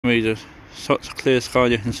Readers, such a clear sky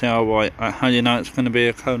you can see our white. How you know it's going to be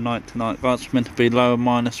a cold night tonight, guys? It's meant to be low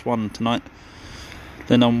 -1 tonight.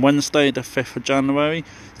 Then on Wednesday the 5th of January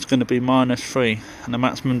it's going to be -3, and the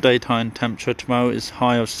maximum daytime temperature tomorrow is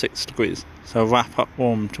high of 6 degrees. So wrap up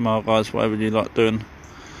warm tomorrow, guys, whatever you like doing.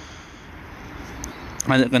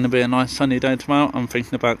 And it's going to be a nice sunny day tomorrow. I'm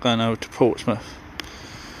thinking about going over to Portsmouth.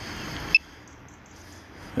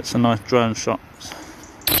 It's a nice drone shot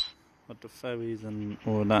of the ferries and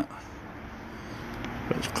all that,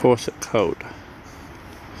 but of course it's cold.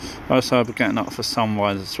 Also I'll be getting up for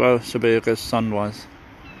sunrise as well. It should be a good sunrise,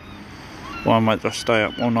 or I might just stay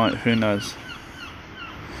up all night, who knows.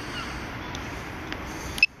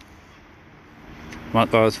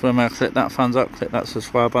 Right guys, remember, click that thumbs up, click that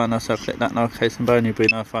subscribe button, also click that notification bell and you'll be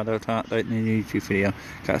notified every time I update a new YouTube video.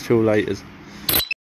 Catch you all later.